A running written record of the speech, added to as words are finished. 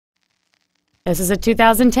This is a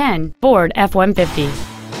 2010 Ford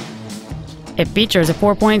F-150. It features a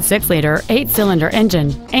 4.6-liter 8-cylinder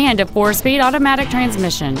engine and a 4-speed automatic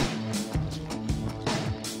transmission.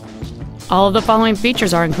 All of the following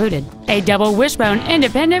features are included: a double wishbone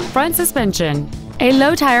independent front suspension, a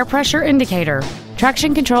low tire pressure indicator,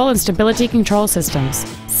 traction control and stability control systems,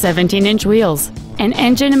 17-inch wheels, an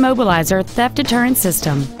engine immobilizer theft deterrent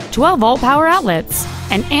system, 12-volt power outlets,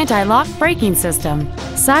 an anti-lock braking system,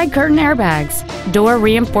 side curtain airbags, door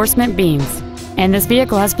reinforcement beams, and this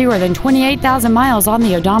vehicle has fewer than 28,000 miles on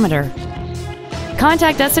the odometer.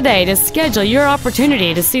 Contact us today to schedule your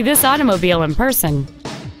opportunity to see this automobile in person.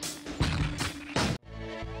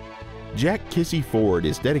 Jack Kissee Ford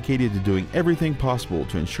is dedicated to doing everything possible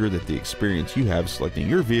to ensure that the experience you have selecting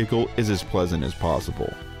your vehicle is as pleasant as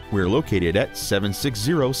possible. We're located at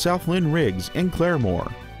 760 South Lynn Riggs in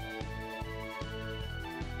Claremore.